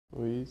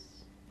Luis.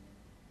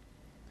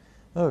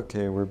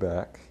 Okay, we're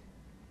back.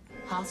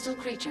 Hostile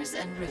creatures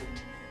en route.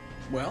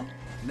 Well,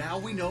 now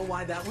we know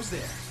why that was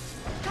there.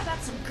 How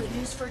about some good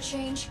news for a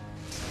change?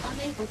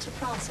 Unable to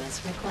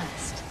process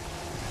request.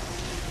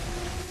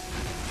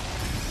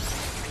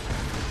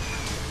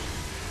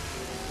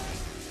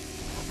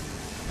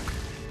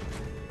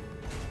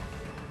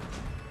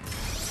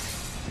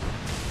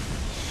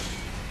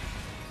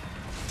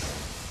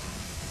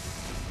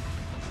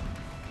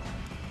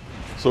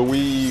 So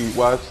we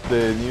watched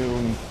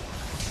the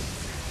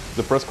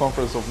press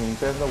conference of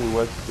Nintendo. We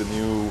watched the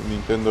new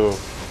Nintendo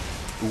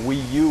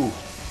Wii U.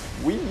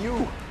 Wii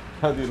U.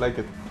 How do you like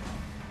it?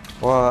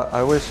 Well,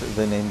 I wish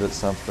they named it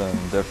something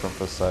different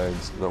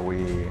besides the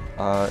Wii.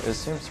 It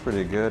seems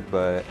pretty good,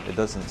 but it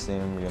doesn't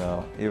seem,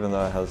 even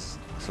though it has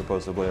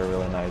supposedly a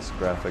really nice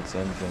graphics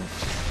engine,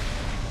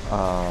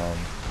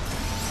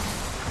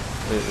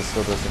 it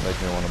still doesn't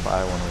make me want to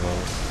buy one of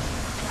those.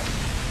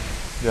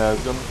 Yeah,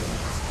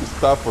 it's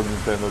tough for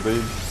Nintendo.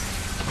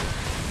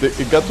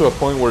 It got to a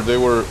point where they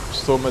were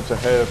so much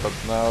ahead, but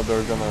now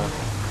they're gonna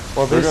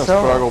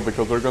struggle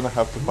because they're gonna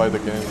have to fight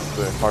against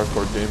the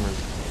hardcore gamers,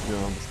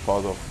 the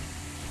spot of.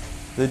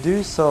 They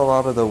do sell a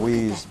lot of the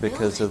Wiis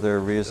because of their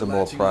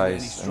reasonable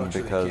price and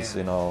because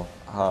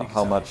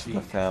how much the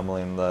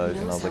family and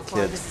the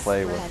kids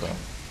play with them.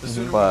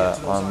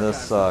 But on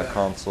this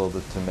console,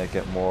 to make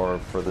it more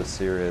for the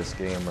serious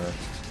gamer,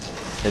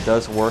 it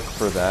does work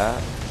for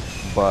that.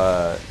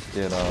 But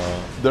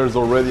there's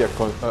already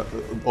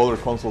other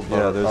consoles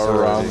that are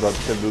around that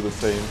can do the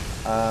same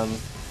and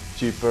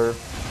cheaper.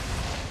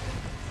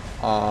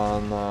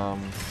 And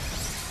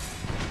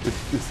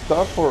it's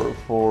tough for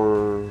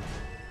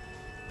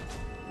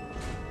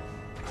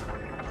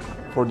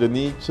the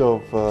niche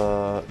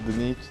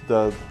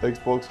that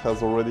Xbox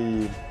has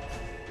already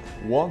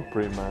won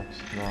pretty much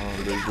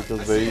nowadays,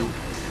 because they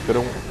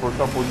don't. For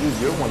example, you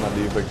don't want to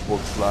leave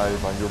Xbox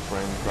Live and your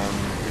friends, and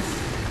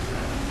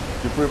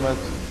you pretty much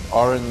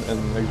are in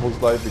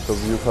Xbox Live because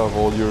you have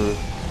all your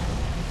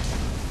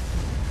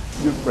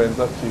friends'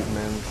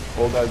 achievements,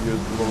 all that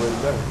is already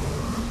there.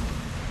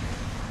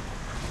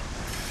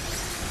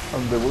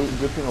 And the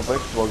good thing of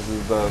Xbox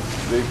is that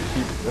they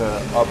keep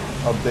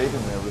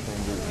updating everything,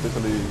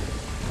 especially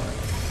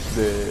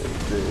the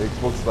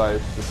Xbox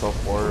Live, the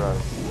software.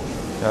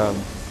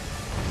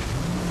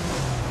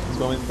 It's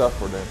going tough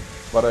for them,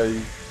 but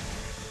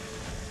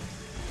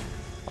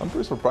I'm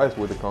pretty surprised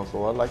with the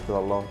console. I liked it a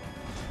lot.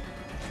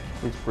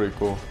 Looks pretty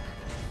cool.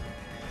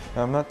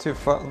 I'm not too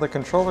far. The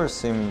controller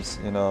seems,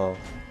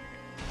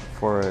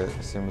 for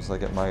it seems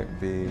like it might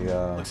be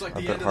a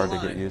bit hard to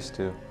get used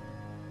to.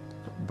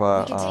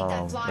 But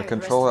the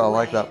controller, I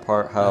like that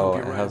part how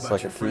it has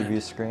like a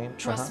TV screen.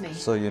 So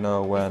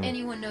when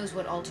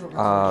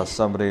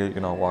somebody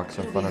walks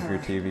in front of your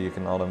TV, you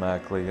can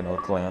automatically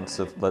glance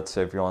if, let's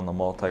say, if you're on the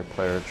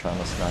multiplayer trying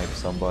to snipe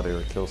somebody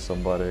or kill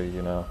somebody,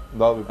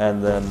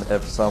 And then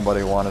if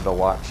somebody wanted to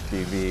watch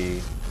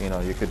TV,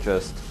 you could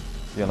just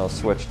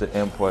switch the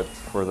input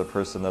for the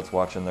person that's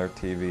watching their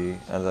TV,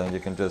 and then you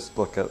can just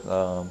look at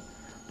the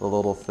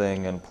little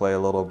thing and play a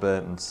little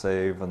bit and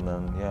save, and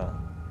then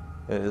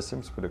it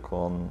seems pretty cool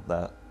on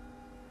that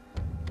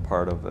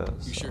part of it.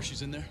 You sure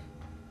she's in there?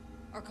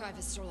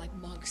 Archivists are like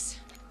monks.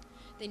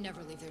 They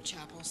never leave their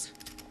chapels.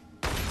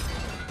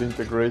 The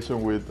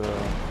integration with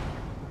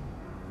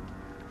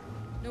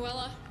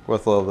Noella?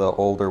 With all the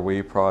older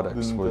Wii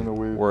products, would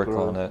work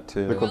on it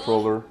too. The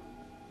controller.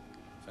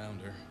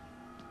 Found her.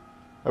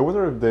 I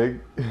wonder if the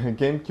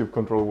GameCube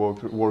control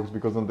works,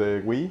 because on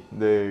the Wii,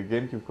 the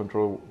GameCube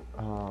control,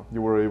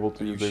 you were able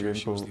to use the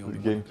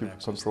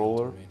GameCube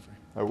controller.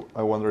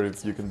 I wonder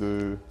if you can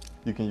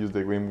use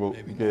the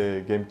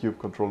GameCube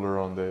controller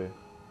on the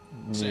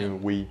new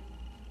Wii.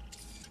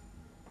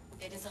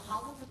 It is a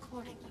hollow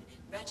recording unit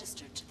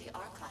registered to the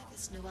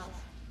archivist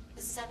Noella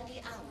with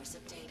 70 hours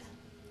of data.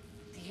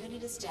 The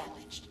unit is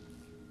damaged.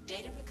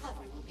 Data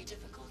recovery will be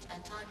difficult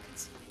and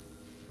time-consuming.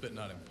 But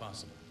not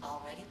impossible.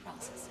 Already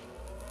processing.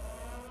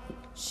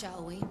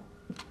 Shall we?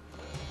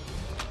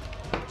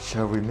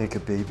 Shall we make a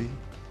baby?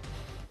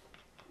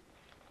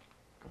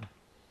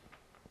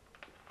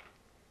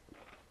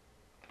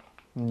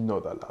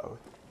 Not allowed.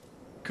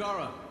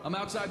 Kara, I'm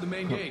outside the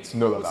main gates.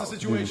 Not What's allowed. the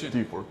situation?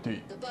 This is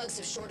T14. The bugs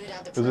have shorted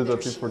out the Is it a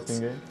perimeter T14 shields.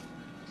 game?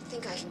 I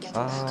think I can get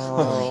them back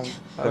online.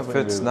 If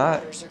it's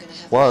not, Others are gonna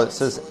have well, to it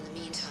says cancel in the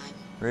meantime.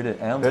 rated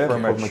M Yeah, for for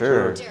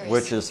mature, mature.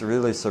 which is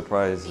really Be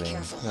surprising.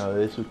 careful. Yeah,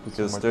 they should put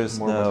Because some there's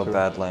more no mature.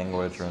 bad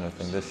language or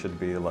anything. This should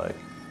be like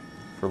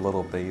for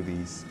little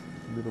babies.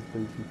 Little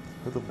baby.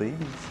 Little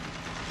babies.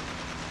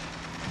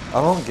 I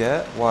don't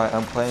get why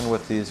I'm playing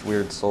with these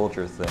weird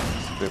soldier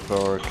things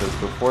because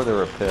before they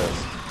were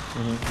pissed.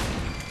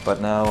 But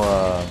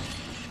now,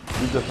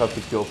 You just have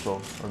to kill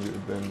some, and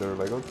then they're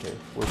like, okay,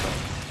 we're done.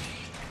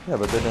 yeah,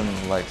 but they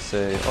didn't like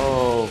say,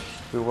 oh,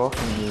 we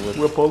welcome you with.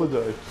 We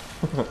apologize.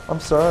 I'm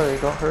sorry,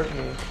 don't hurt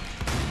me.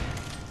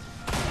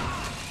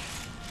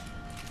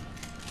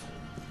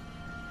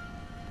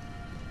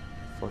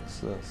 What's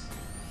this?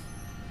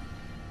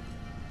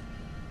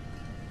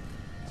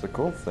 It's a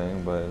cool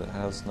thing, but it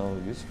has no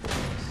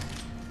usefulness.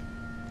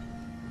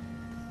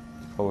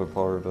 Probably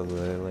part of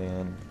the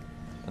alien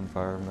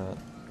environment.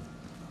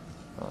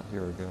 Oh,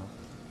 here we go.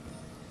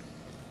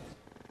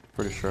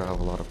 Pretty sure I have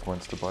a lot of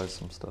points to buy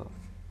some stuff.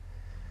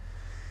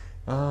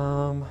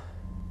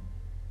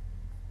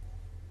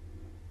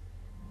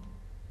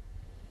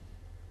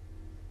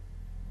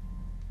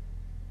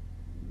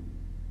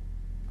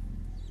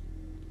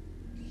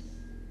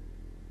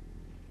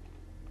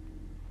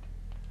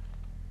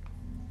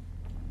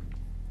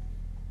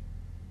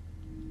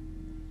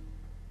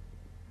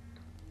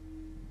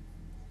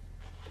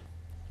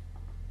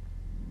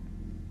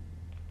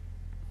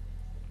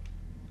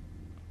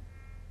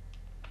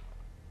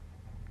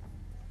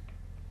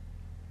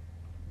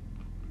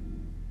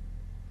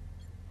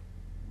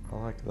 I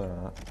like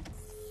that.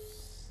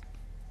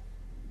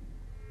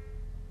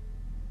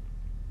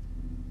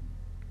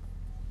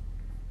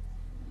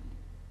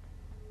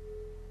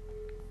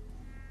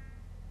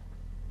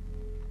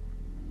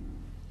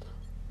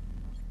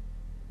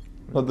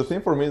 But the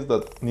thing for me is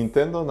that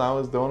Nintendo now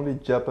is the only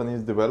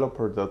Japanese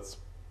developer that's,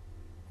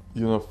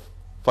 you know,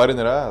 fighting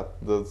it out.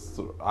 That's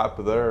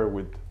up there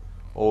with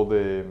all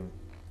the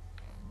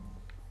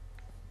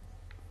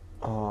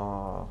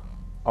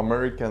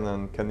American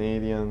and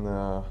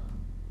Canadian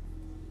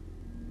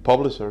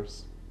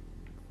publishers.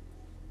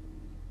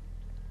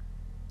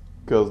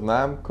 Because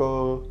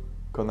Namco,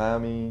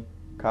 Konami,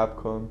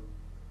 Capcom,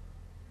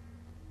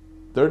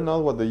 they're not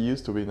what they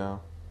used to be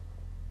now.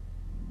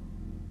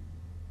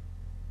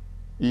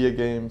 EA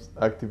Games,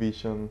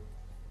 Activision,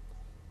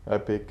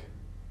 Epic,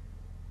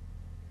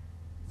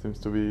 seems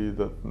to be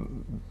that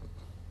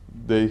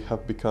they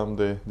have become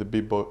the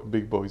big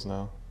boys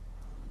now.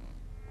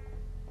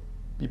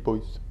 Big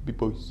boys, big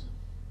boys.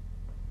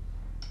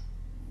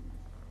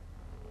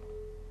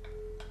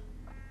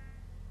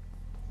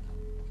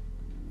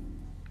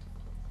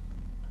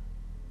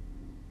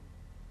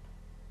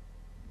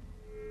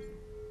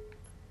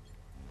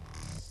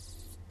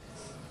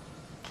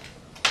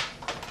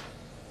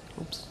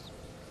 Oops.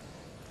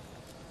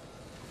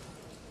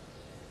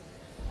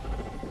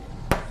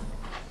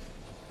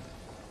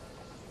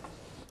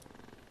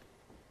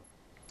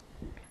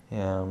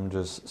 Yeah, I'm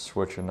just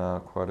switching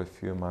out quite a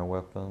few of my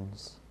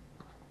weapons.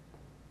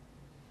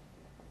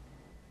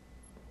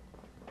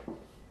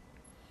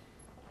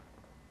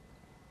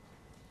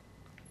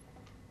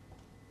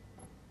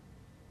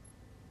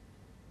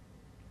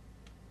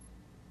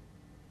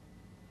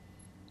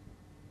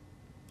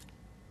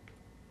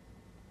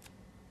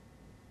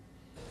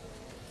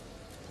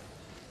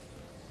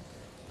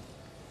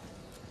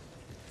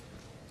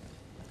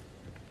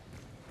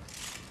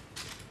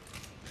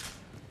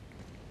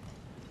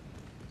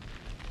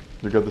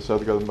 You got the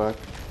shotgun back?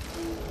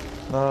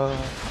 No,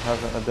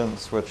 I didn't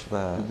switch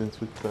that. You didn't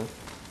switch that?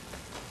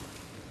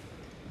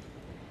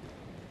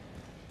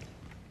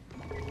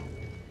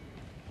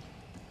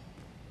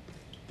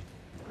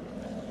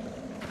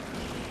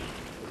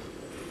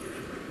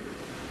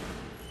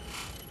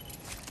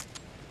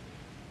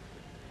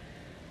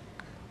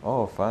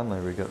 Oh, finally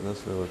we get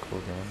this really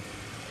cool gun.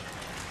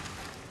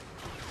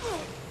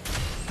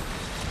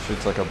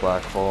 Shoots like a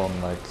black hole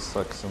and like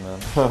sucks him in.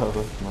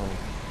 That's nice.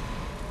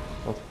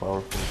 That's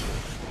powerful.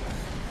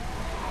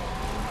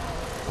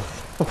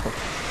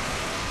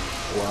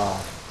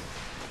 Wow.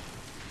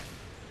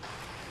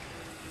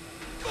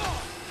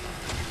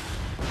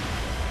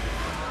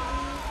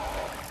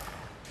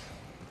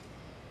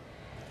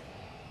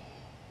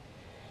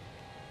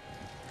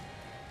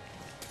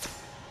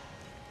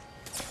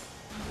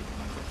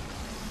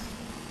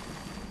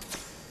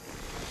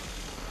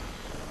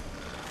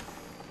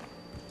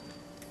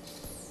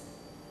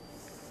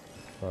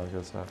 So I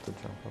guess I have to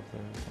jump up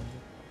there or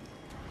something.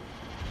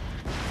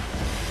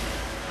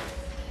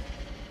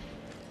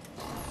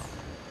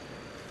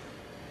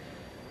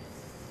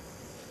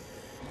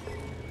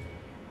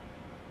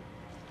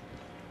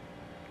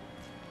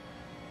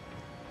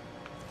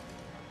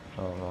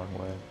 Oh, wrong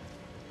way.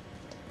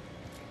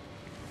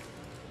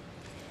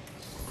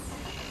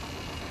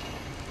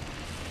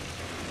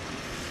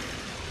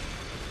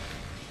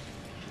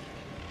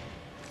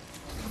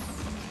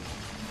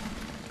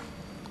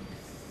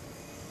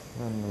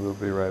 And we'll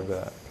be right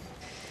back.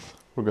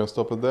 We're gonna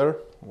stop it there.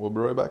 We'll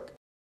be right back.